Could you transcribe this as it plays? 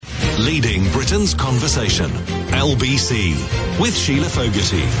Leading Britain's conversation. LBC with Sheila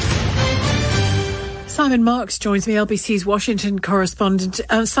Fogarty. Simon Marks joins me, LBC's Washington correspondent.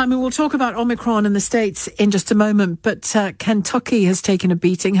 Simon, we'll talk about Omicron in the States in just a moment, but Kentucky has taken a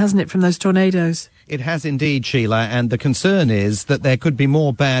beating, hasn't it, from those tornadoes? It has indeed, Sheila, and the concern is that there could be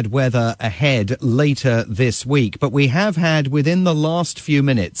more bad weather ahead later this week. But we have had, within the last few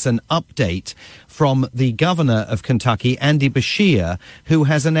minutes, an update from the governor of Kentucky, Andy Beshear, who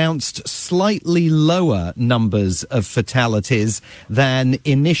has announced slightly lower numbers of fatalities than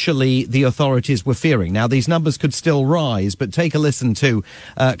initially the authorities were fearing. Now, these numbers could still rise, but take a listen to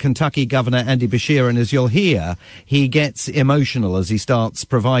Kentucky Governor Andy Beshear, and as you'll hear, he gets emotional as he starts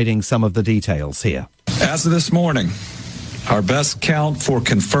providing some of the details here. As of this morning, our best count for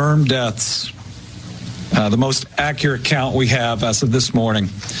confirmed deaths, the most accurate count we have as of this morning,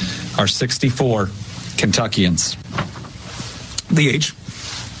 are 64 Kentuckians. The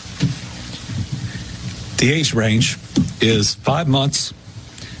age range is 5 months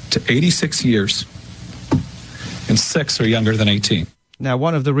to 86 years, and 6 are younger than 18. Now,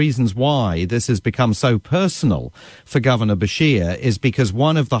 one of the reasons why this has become so personal for Governor Beshear is because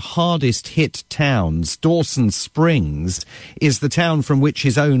one of the hardest hit towns, Dawson Springs, is the town from which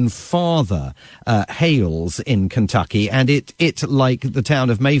his own father hails in Kentucky. And it, like the town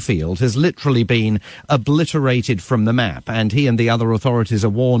of Mayfield, has literally been obliterated from the map. And he and the other authorities are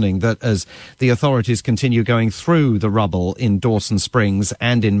warning that as the authorities continue going through the rubble in Dawson Springs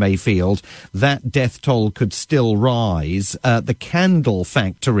and in Mayfield, that death toll could still rise. The Candle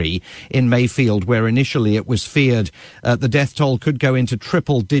factory in Mayfield, where initially it was feared the death toll could go into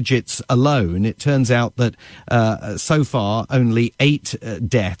triple digits alone. It turns out that so far only 8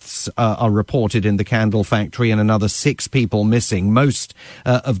 deaths are reported in the Candle factory and another 6 people missing. Most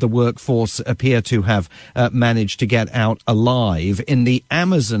of the workforce appear to have managed to get out alive. In the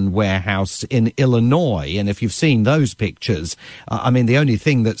Amazon warehouse in Illinois, and if you've seen those pictures, I mean, the only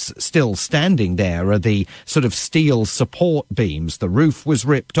thing that's still standing there are the sort of steel support beams. The roof was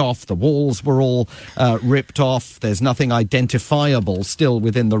ripped off, the walls were all ripped off. There's nothing identifiable still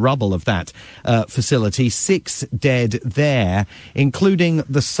within the rubble of that facility. 6 dead there, including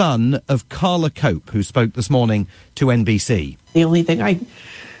the son of Carla Cope, who spoke this morning to NBC. The only thing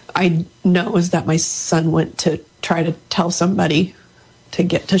I know is that my son went to try to tell somebody to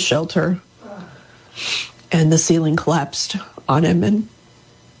get to shelter, and the ceiling collapsed on him and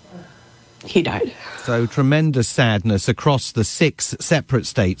he died. So tremendous sadness across the 6 separate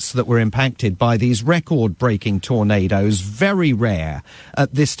states that were impacted by these record-breaking tornadoes, very rare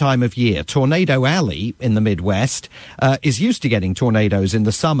at this time of year. Tornado Alley in the Midwest is used to getting tornadoes in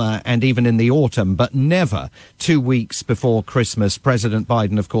the summer and even in the autumn, but never 2 weeks before Christmas. President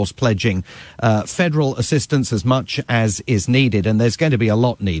Biden, of course, pledging federal assistance as much as is needed, and there's going to be a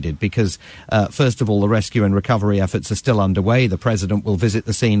lot needed because, first of all, the rescue and recovery efforts are still underway. The president will visit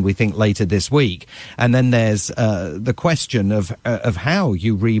the scene, we think, later this week. And then there's the question of how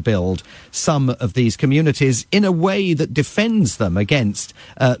you rebuild some of these communities in a way that defends them against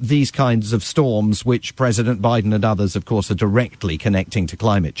these kinds of storms, which President Biden and others, of course, are directly connecting to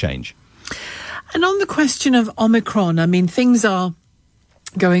climate change. And on the question of Omicron, I mean, things are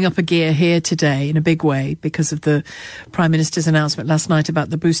going up a gear here today in a big way because of the Prime Minister's announcement last night about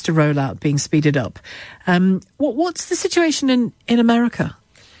the booster rollout being speeded up. What's the situation in America?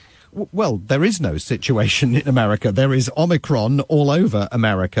 Well, there is no situation in America. There is Omicron all over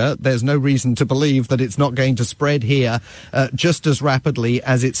America. There's no reason to believe that it's not going to spread here just as rapidly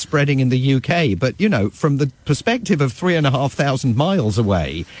as it's spreading in the UK. But, you know, from the perspective of 3,500 miles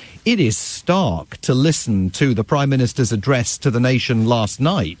away, it is stark to listen to the Prime Minister's address to the nation last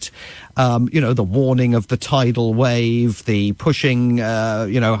night. The warning of the tidal wave, the pushing,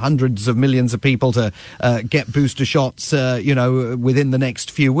 hundreds of millions of people to get booster shots, within the next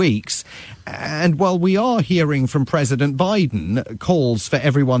few weeks. And while we are hearing from President Biden calls for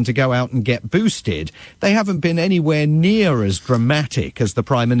everyone to go out and get boosted, they haven't been anywhere near as dramatic as the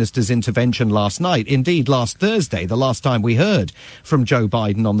Prime Minister's intervention last night. Indeed, last Thursday, the last time we heard from Joe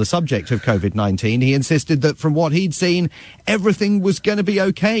Biden on the subject of COVID-19, he insisted that from what he'd seen, everything was going to be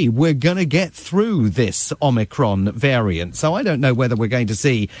okay. We're going to get through this Omicron variant. So I don't know whether we're going to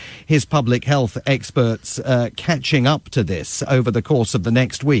see his public health experts catching up to this over the course of the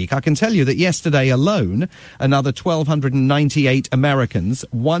next week. week. I can tell you that yesterday alone, another 1,298 Americans,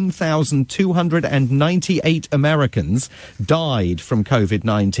 1,298 Americans died from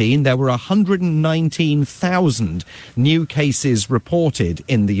COVID-19. There were 119,000 new cases reported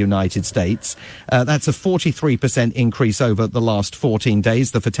in the United States. That's a 43% increase over the last 14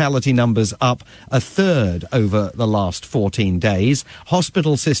 days. The fatality numbers up a third over the last 14 days.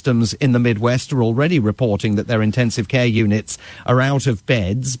 Hospital systems in the Midwest are already reporting that their intensive care units are out of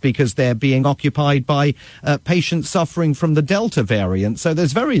beds because they're being occupied by patients suffering from the Delta variant. So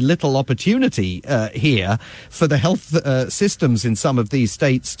there's very little opportunity here for the health systems in some of these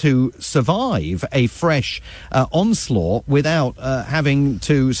states to survive a fresh onslaught without having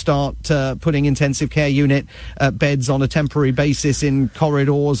to start putting intensive care unit beds on a temporary basis in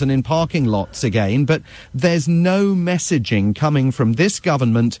corridors and in parking lots again. But there's no messaging coming from this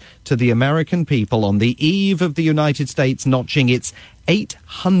government to the American people on the eve of the United States notching its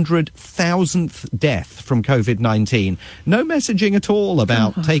 800,000th death from COVID-19. No messaging at all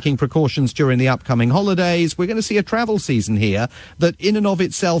about taking precautions during the upcoming holidays. We're going to see a travel season here that in and of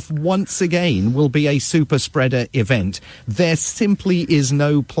itself once again will be a super spreader event. There simply is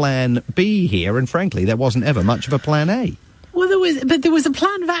no plan B here, and frankly there wasn't ever much of a plan A. Well, there was a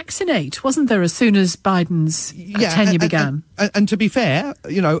plan vaccinate, wasn't there, as soon as Biden's tenure began? And to be fair,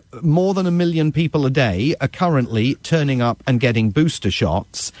 you know, more than 1 million people a day are currently turning up and getting booster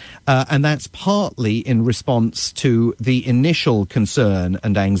shots, and that's partly in response to the initial concern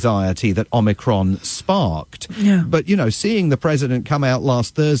and anxiety that Omicron sparked. Yeah. But, you know, seeing the president come out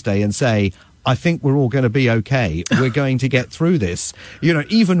last Thursday and say, I think we're all going to be okay. We're going to get through this. You know,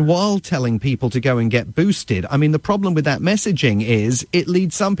 even while telling people to go and get boosted. I mean, the problem with that messaging is it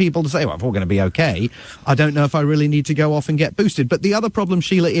leads some people to say, well, if we're going to be okay, I don't know if I really need to go off and get boosted. But the other problem,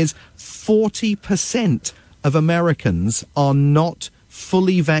 Sheila, is 40% of Americans are not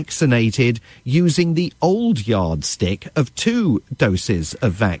fully vaccinated using the old yardstick of 2 doses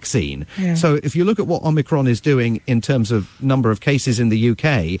of vaccine. Yeah. So if you look at what Omicron is doing in terms of number of cases in the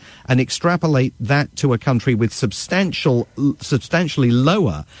UK and extrapolate that to a country with substantially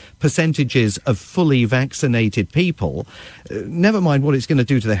lower percentages of fully vaccinated people, never mind what it's going to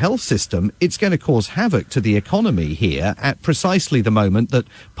do to the health system, it's going to cause havoc to the economy here at precisely the moment that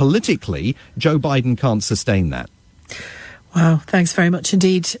politically Joe Biden can't sustain that. Wow, thanks very much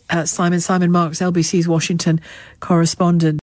indeed, Simon Marks, LBC's Washington correspondent.